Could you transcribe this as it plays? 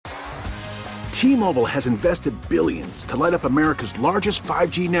T-Mobile has invested billions to light up America's largest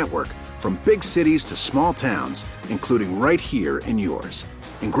 5G network, from big cities to small towns, including right here in yours.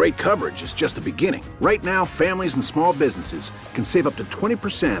 And great coverage is just the beginning. Right now, families and small businesses can save up to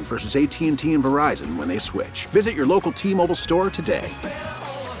 20% versus AT&T and Verizon when they switch. Visit your local T-Mobile store today.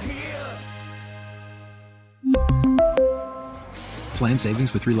 Plan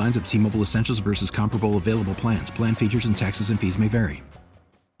savings with 3 lines of T-Mobile Essentials versus comparable available plans. Plan features and taxes and fees may vary.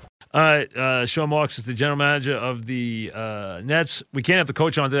 All right, Sean Marks is the general manager of the Nets. We can't have the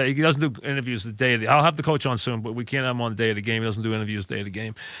coach on today. He doesn't do interviews the day of the I'll have the coach on soon, but we can't have him on the day of the game. He doesn't do interviews the day of the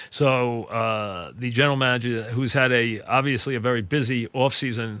game. So the general manager, who's had obviously a very busy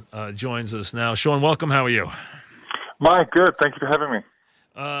offseason, joins us now. Sean, welcome. How are you? Mike, good. Thank you for having me.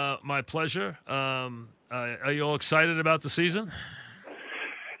 My pleasure. Are you all excited about the season?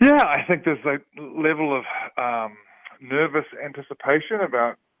 Yeah, I think there's a level of nervous anticipation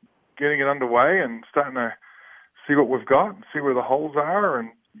about getting it underway and starting to see what we've got, see where the holes are,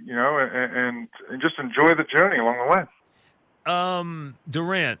 and and just enjoy the journey along the way.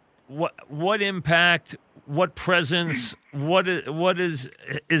 Durant, what impact, what presence, what is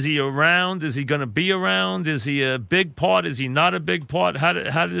he around? Is he going to be around? Is he a big part? Is he not a big part? How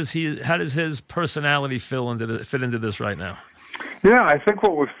does his personality fit into this right now? Yeah, I think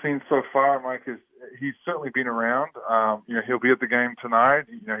what we've seen so far, Mike, is he's certainly been around. He'll be at the game tonight.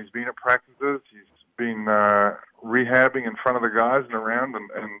 He's been at practices. He's been rehabbing in front of the guys and around,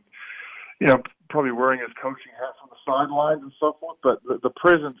 and probably wearing his coaching hat on the sidelines and so forth. But the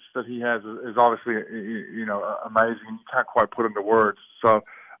presence that he has is obviously, amazing. You can't quite put into words. So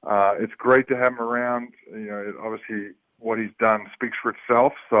it's great to have him around. Obviously what he's done speaks for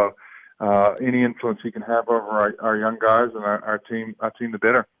itself. So any influence he can have over our young guys and our team, the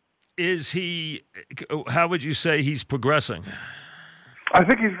better. How would you say he's progressing? I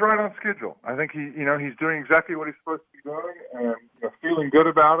think he's right on schedule. I think he's doing exactly what he's supposed to be doing, and feeling good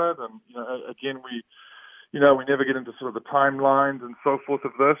about it. And again, we never get into sort of the timelines and so forth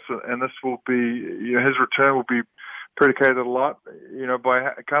of this, and this will be his return will be predicated a lot,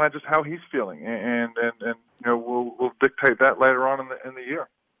 by kind of just how he's feeling, and we'll dictate that later on in the year.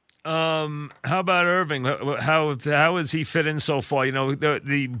 How about Irving? How has he fit in so far?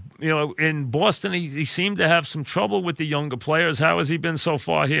 In Boston, he seemed to have some trouble with the younger players. How has he been so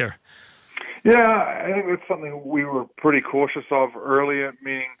far here? Yeah, I think it's something we were pretty cautious of earlier,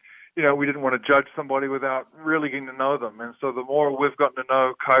 meaning, we didn't want to judge somebody without really getting to know them. And so the more we've gotten to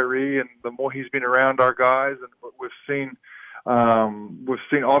know Kyrie and the more he's been around our guys, and we've seen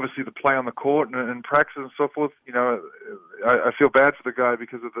obviously the play on the court and practice and so forth. I feel bad for the guy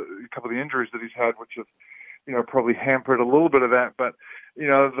because of a couple of the injuries that he's had, which have, probably hampered a little bit of that. But,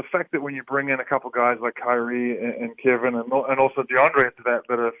 the fact that when you bring in a couple of guys like Kyrie and Kevin and also DeAndre into that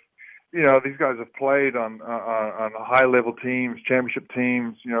have, these guys have played on high-level teams, championship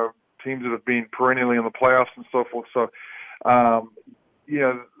teams, teams that have been perennially in the playoffs and so forth. So,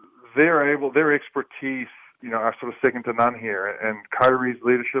 their expertise, are sort of second to none here. And Kyrie's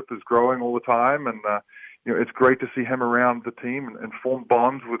leadership is growing all the time, and it's great to see him around the team and form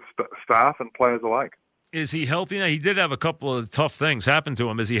bonds with staff and players alike. Is he healthy now? He did have a couple of tough things happen to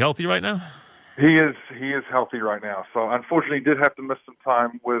him. Is he healthy right now? He is healthy right now. So unfortunately, he did have to miss some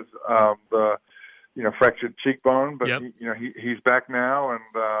time with the fractured cheekbone, but yep. He's back now, and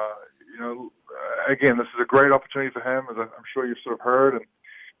again, this is a great opportunity for him, as I'm sure you've sort of heard, and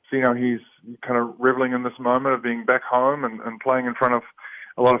see how he's kind of reveling in this moment of being back home and playing in front of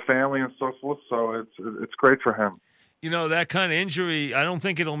a lot of family and so forth. So it's great for him. That kind of injury, I don't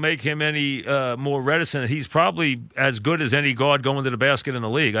think it'll make him any more reticent. He's probably as good as any guard going to the basket in the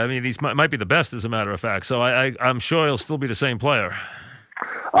league. I mean, he might be the best, as a matter of fact. So I'm sure he'll still be the same player.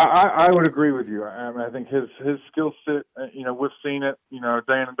 I would agree with you. I think his skill set, we've seen it, day in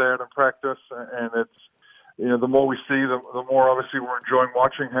and day out in practice, and it's, the more we see, the more obviously we're enjoying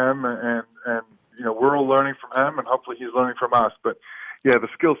watching him, and we're all learning from him, and hopefully he's learning from us. But yeah, the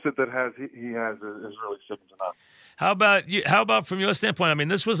skill set that he has is really second to none. How about from your standpoint? I mean,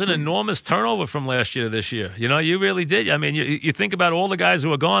 this was an enormous turnover from last year to this year. You really did. I mean, you think about all the guys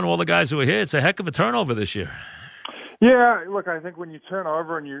who are gone, all the guys who are here. It's a heck of a turnover this year. Yeah, look, I think when you turn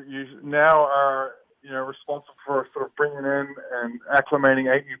over and you now are responsible for sort of bringing in and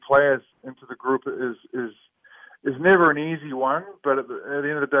acclimating 8 new players into the group is never an easy one. But at the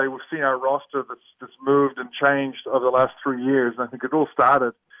end of the day, we've seen our roster that's moved and changed over the last 3 years. And I think it all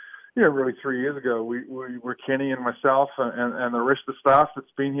started, really 3 years ago. We were Kenny and myself and the rest of the staff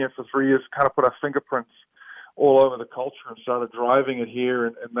that's been here for 3 years kind of put our fingerprints all over the culture and started driving it here.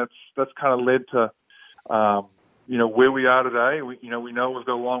 And that's kind of led to, where we are today. We know we've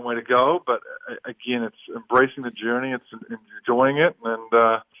got a long way to go, but again, it's embracing the journey, it's enjoying it,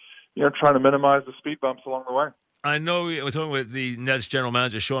 and trying to minimize the speed bumps along the way. I know we're talking with the Nets general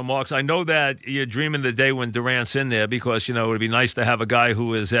manager, Sean Marks. I know that you're dreaming the day when Durant's in there because, it would be nice to have a guy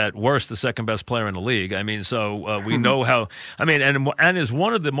who is at worst the second best player in the league. I mean, so we know how – and is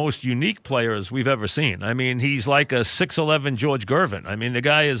one of the most unique players we've ever seen. I mean, he's like a 6'11" George Gervin. I mean, the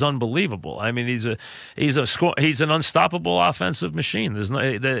guy is unbelievable. I mean, he's an unstoppable offensive machine. There's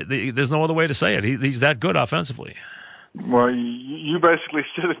no other way to say it. He's that good offensively. Well, you basically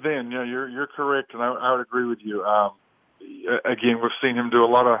said it then. You're correct, and I would agree with you. Again, we've seen him do a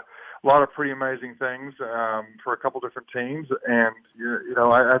lot of pretty amazing things for a couple different teams, and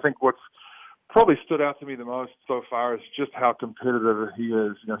I think what's probably stood out to me the most so far is just how competitive he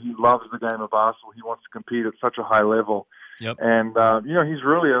is. He loves the game of basketball. He wants to compete at such a high level. Yep. And he's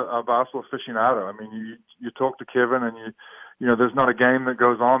really a basketball aficionado. I mean, you talk to Kevin, and there's not a game that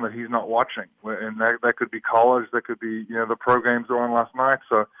goes on that he's not watching, and that could be college, that could be the pro games that were on last night.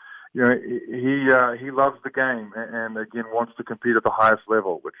 So he loves the game, and again wants to compete at the highest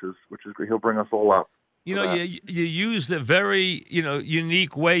level, which is he'll bring us all up. You used a very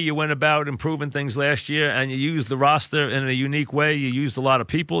unique way you went about improving things last year, and you used the roster in a unique way. You used a lot of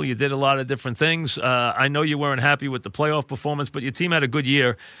people. You did a lot of different things. I know you weren't happy with the playoff performance, but your team had a good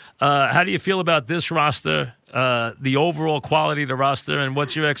year. How do you feel about this roster, the overall quality of the roster, and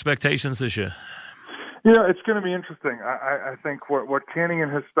what's your expectations this year? It's going to be interesting. I think what Kenny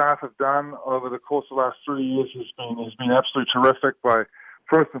and his staff have done over the course of the last 3 years has been absolutely terrific by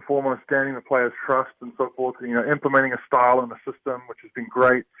first and foremost gaining the players' trust and so forth. Implementing a style and a system, which has been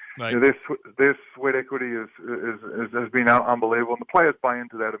great. Right. Their sweat equity has been unbelievable, and the players buy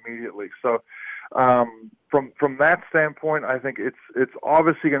into that immediately. So from that standpoint, I think it's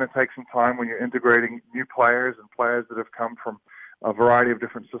obviously going to take some time when you're integrating new players and players that have come from a variety of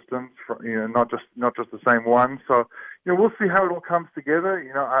different systems, not just the same one. So we'll see how it all comes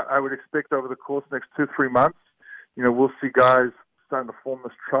together. I would expect over the course of the next 2-3 months, we'll see guys starting to form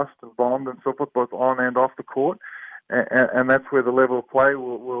this trust and bond and so forth, both on and off the court, and that's where the level of play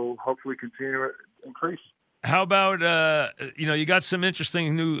will hopefully continue to increase. How about you got some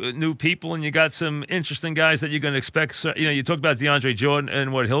interesting new people, and you got some interesting guys that you're going to expect. So, you talked about DeAndre Jordan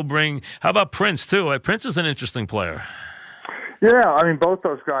and what he'll bring. How about Prince too? Prince is an interesting player. Yeah, I mean, both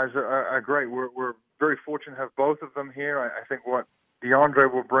those guys are great. We're very fortunate to have both of them here. I think what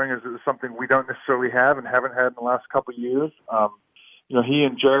DeAndre will bring is something we don't necessarily have and haven't had in the last couple of years. He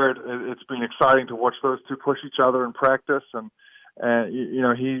and Jared, it's been exciting to watch those two push each other in practice, and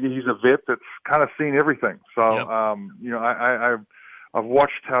he's a vet that's kind of seen everything. So, yep. I've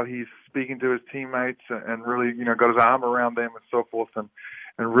watched how he's speaking to his teammates and really, got his arm around them and so forth, and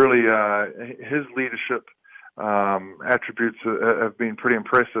really his leadership attributes have been pretty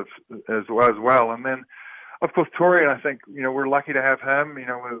impressive as well. And then, of course, Taurean, I think, we're lucky to have him,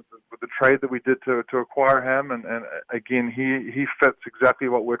 with the trade that we did to acquire him. And again, he fits exactly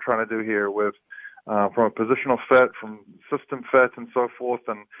what we're trying to do here with, from a positional fit, from system fit and so forth.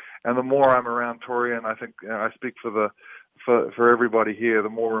 And the more I'm around Taurean, I think I speak for everybody here, the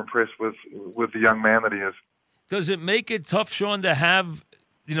more we're impressed with the young man that he is. Does it make it tough, Sean, to have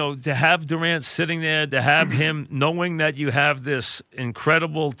Durant sitting there, to have him knowing that you have this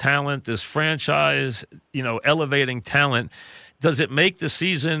incredible talent, this franchise, elevating talent? Does it make the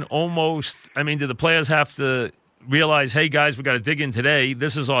season almost, do the players have to realize, hey, guys, we got to dig in today.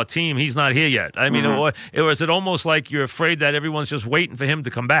 This is our team. He's not here yet. Or is it almost like you're afraid that everyone's just waiting for him to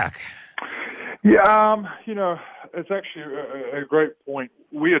come back? Yeah, it's actually a great point.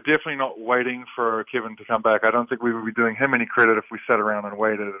 We are definitely not waiting for Kevin to come back. I don't think we would be doing him any credit if we sat around and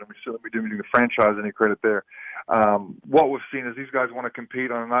waited, and we certainly would be doing the franchise any credit there. What we've seen is these guys want to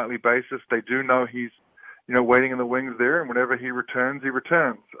compete on a nightly basis. They do know he's, waiting in the wings there, and whenever he returns, he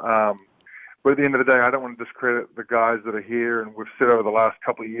returns. But at the end of the day, I don't want to discredit the guys that are here, and we've said over the last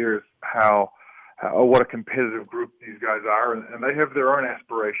couple of years what a competitive group these guys are, and they have their own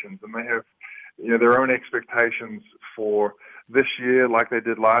aspirations, and they have their own expectations for this year like they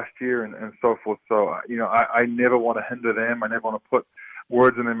did last year and so forth. So, I never want to hinder them. I never want to put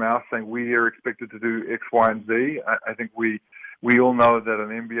words in their mouth saying we are expected to do X, Y, and Z. I think we all know that an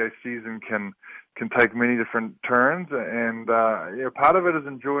NBA season can take many different turns, and part of it is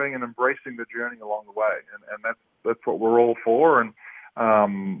enjoying and embracing the journey along the way, and that's what we're all for. And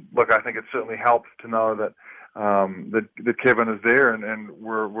look, I think it certainly helps to know that that Kevin is there, and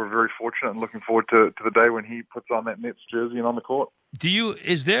we're very fortunate and looking forward to the day when he puts on that Nets jersey and on the court.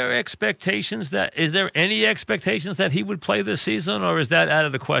 Is there any expectations that he would play this season, or is that out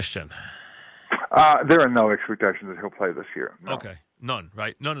of the question? There are no expectations that he'll play this year. No. Okay, none,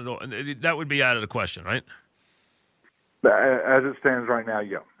 right? None at all. And that would be out of the question, right? As it stands right now,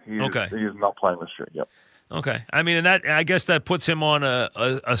 yeah. He is not playing this year, yep. Okay. I mean, and I guess that puts him on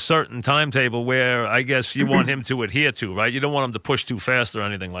a certain timetable where I guess you want him to adhere to, right? You don't want him to push too fast or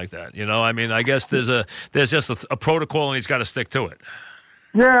anything like that. You know, I mean, I guess there's just a protocol and he's got to stick to it.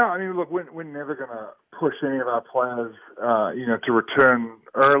 Yeah, I mean, look, we're never going to push any of our players, to return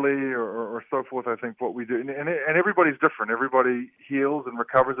early or so forth. I think what we do, and everybody's different. Everybody heals and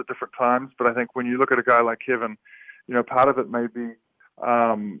recovers at different times. But I think when you look at a guy like Kevin, part of it may be,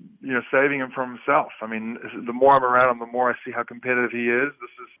 saving him from himself. I mean, the more I'm around him, the more I see how competitive he is.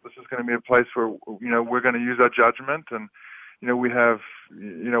 This is going to be a place where, we're going to use our judgment. And, we have,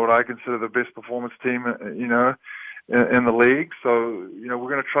 what I consider the best performance team, in the league. So, we're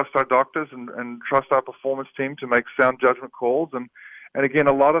going to trust our doctors and trust our performance team to make sound judgment calls. And again,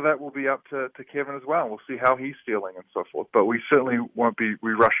 a lot of that will be up to Kevin as well. We'll see how he's feeling and so forth. But we certainly won't be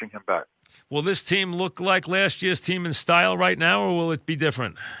rushing him back. Will this team look like last year's team in style right now, or will it be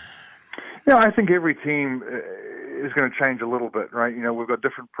different? I think every team is going to change a little bit, right? We've got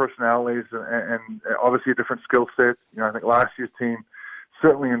different personalities and obviously a different skill set. I think last year's team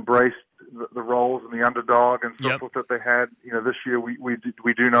certainly embraced the roles and the underdog and so forth that they had. This year we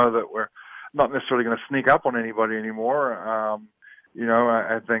do know that we're not necessarily going to sneak up on anybody anymore.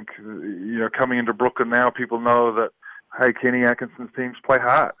 I think, coming into Brooklyn now, people know that, hey, Kenny Atkinson's teams play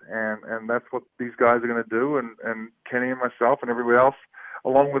hard, and that's what these guys are going to do, and Kenny and myself and everybody else,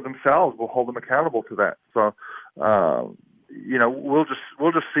 along with themselves, will hold them accountable to that. So, we'll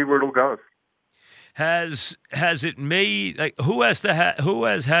just see where it'll go. Has it made who has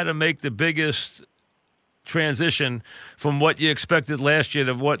had to make the biggest transition from what you expected last year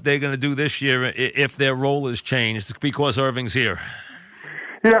to what they're going to do this year if their role has changed because Irving's here?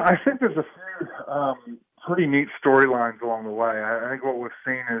 Yeah, I think there's a few pretty neat storylines along the way. I think what we've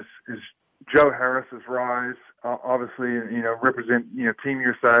seen is Joe Harris's rise. Obviously, represent Team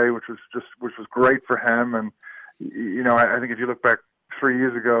USA, which was great for him. And I think if you look back 3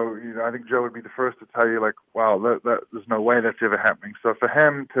 years ago, I think Joe would be the first to tell you, like, wow, that there's no way that's ever happening. So for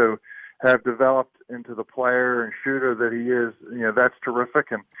him to have developed into the player and shooter that he is, that's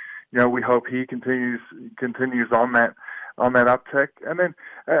terrific. And we hope he continues on that uptick. And then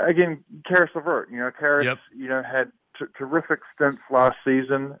again, Karis LeVert. Karis, had terrific stints last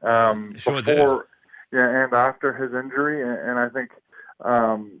season before, and after his injury. And I think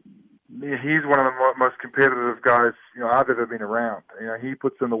he's one of the most competitive guys I've ever been around. He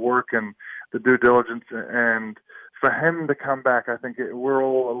puts in the work and the due diligence, and for him to come back, I think we're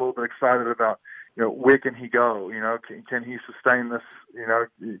all a little bit excited about where can he go? Can he sustain this?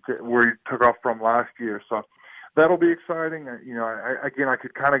 Where he took off from last year. So that'll be exciting. I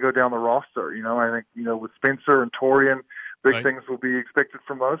could kind of go down the roster. I think with Spencer and Torian, big things will be expected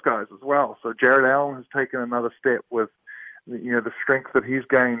from those guys as well. So Jared Allen has taken another step with the strength that he's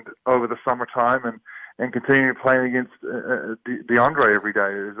gained over the summertime, and continuing playing against DeAndre every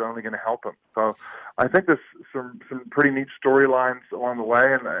day is only going to help him. So I think there's some pretty neat storylines along the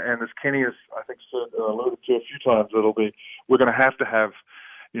way, and as Kenny has, I think, alluded to a few times, we're going to have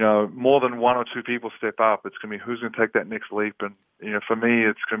more than one or two people step up. It's going to be who's going to take that next leap, and for me,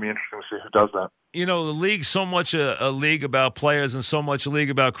 it's going to be interesting to see who does that. The league's so much a league about players and so much a league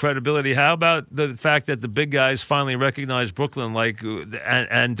about credibility. How about the fact that the big guys finally recognize Brooklyn,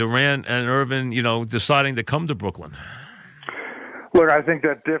 and Durant and Irvin, deciding to come to Brooklyn? Look, I think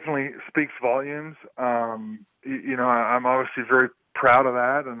that definitely speaks volumes. I'm obviously very proud of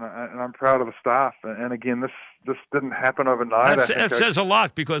that, and I'm proud of the staff. And again, this didn't happen overnight. That says a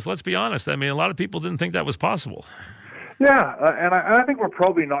lot, because let's be honest. I mean, a lot of people didn't think that was possible. Yeah, and I think we're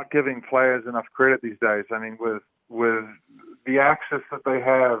probably not giving players enough credit these days. I mean, with the access that they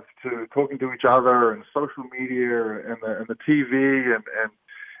have to talking to each other and social media and the TV and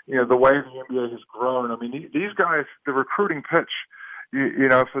the way the NBA has grown. I mean, these guys, the recruiting pitch,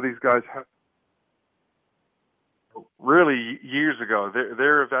 for these guys, really years ago,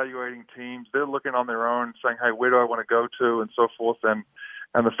 they're evaluating teams. They're looking on their own, saying, "Hey, where do I want to go to?" and so forth. And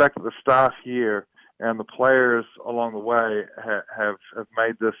the fact that the staff here and the players along the way have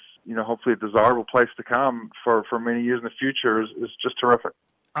made this, hopefully a desirable place to come for many years in the future is just terrific.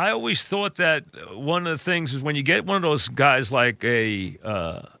 I always thought that one of the things is when you get one of those guys like a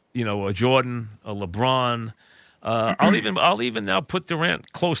Jordan, a LeBron. I'll even now put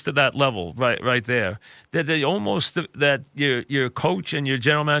Durant close to that level, right there. That your coach and your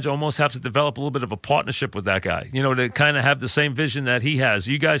general manager almost have to develop a little bit of a partnership with that guy. To kind of have the same vision that he has.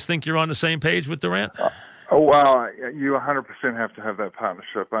 You guys think you're on the same page with Durant? Oh, wow. You 100% have to have that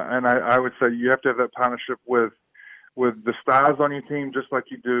partnership. And I would say you have to have that partnership with the stars on your team, just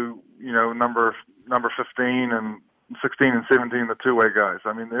like you do, number 15 and 16 and 17, the two-way guys.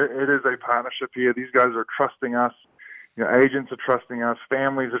 I mean, it is a partnership here. These guys are trusting us. Agents are trusting us.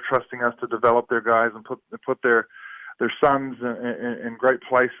 Families are trusting us to develop their guys and put their sons in great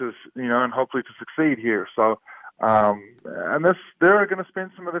places, and hopefully to succeed here. So, and they're going to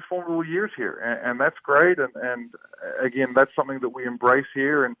spend some of their formidable years here, and that's great. And again, that's something that we embrace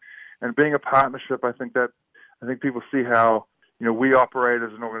here. And being a partnership, I think people see how we operate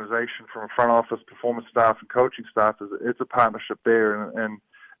as an organization from a front office, performance staff, and coaching staff. It's a partnership there, and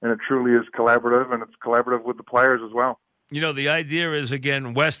it truly is collaborative, and it's collaborative with the players as well. The idea is,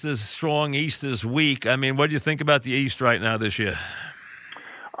 again, West is strong, East is weak. I mean, what do you think about the East right now this year?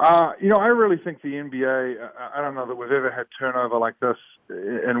 I really think the NBA, I don't know that we've ever had turnover like this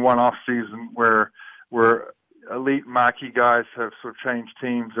in one off season where elite marquee guys have sort of changed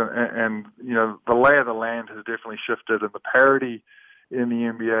teams, and the lay of the land has definitely shifted, and the parity in the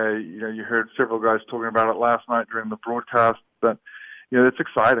NBA, you heard several guys talking about it last night during the broadcast, but it's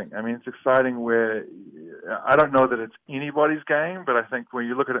exciting. I mean, it's exciting where I don't know that it's anybody's game, but I think when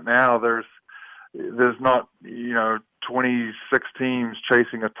you look at it now, there's not 26 teams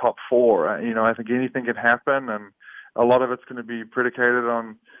chasing a top four. I think anything can happen, and a lot of it's going to be predicated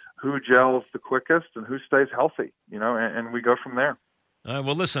on who gels the quickest and who stays healthy. And we go from there.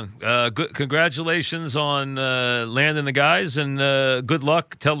 Well, listen, congratulations on landing the guys, and good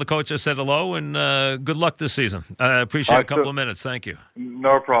luck. Tell the coach I said hello, and good luck this season. I appreciate a couple of minutes. Thank you.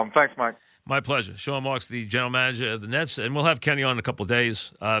 No problem. Thanks, Mike. My pleasure. Sean Marks, the general manager of the Nets, and we'll have Kenny on in a couple of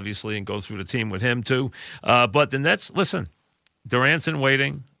days, obviously, and go through the team with him, too. But the Nets, listen, Durant's in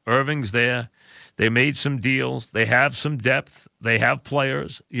waiting. Irving's there. They made some deals. They have some depth. They have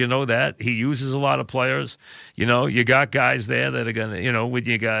players. You know that. He uses a lot of players. You got guys there that are going to, when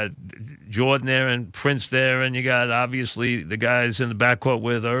you got Jordan there and Prince there, and you got, obviously, the guys in the backcourt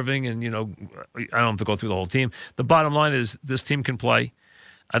with Irving, and, I don't have to go through the whole team. The bottom line is this team can play.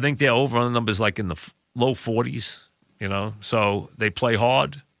 I think their over-under numbers like in the low 40s, so they play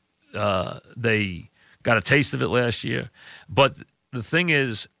hard. They got a taste of it last year. But the thing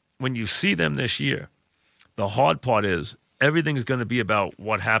is, when you see them this year, the hard part is everything's going to be about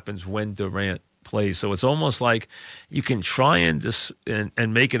what happens when Durant plays. So it's almost like you can try and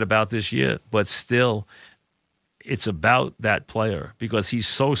make it about this year, but still it's about that player because he's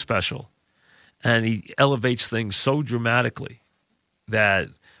so special and he elevates things so dramatically that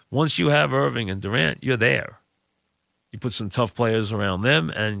once you have Irving and Durant, you're there. You put some tough players around them,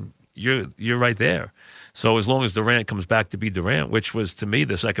 and you're right there. So as long as Durant comes back to be Durant, which was, to me,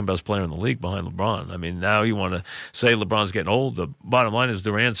 the second best player in the league behind LeBron. I mean, now you want to say LeBron's getting old. The bottom line is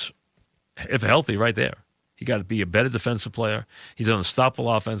Durant's, if healthy, right there. He got to be a better defensive player. He's an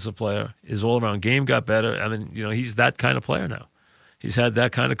unstoppable offensive player. His all-around game got better. I mean, he's that kind of player now. He's had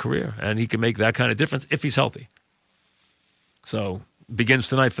that kind of career, and he can make that kind of difference if he's healthy. So begins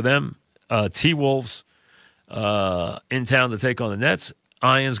tonight for them. T-Wolves in town to take on the Nets.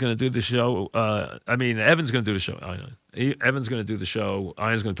 Iron's going to do the show. Evan's going to do the show. Evan's going to do the show.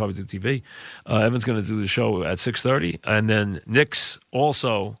 Iron's going to probably do TV. Evan's going to do the show at 6:30. And then Knicks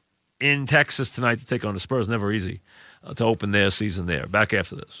also in Texas tonight to take on the Spurs. Never easy to open their season there. Back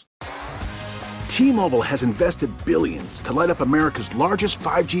after this. T-Mobile has invested billions to light up America's largest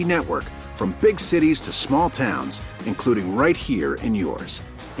 5G network, from big cities to small towns, including right here in yours.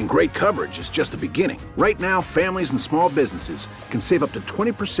 And great coverage is just the beginning. Right now, families and small businesses can save up to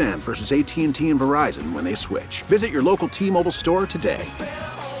 20% versus AT&T and Verizon when they switch. Visit your local T-Mobile store today.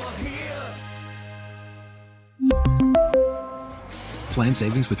 Plan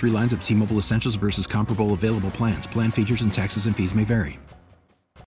savings with 3 lines of T-Mobile Essentials versus comparable available plans. Plan features and taxes and fees may vary.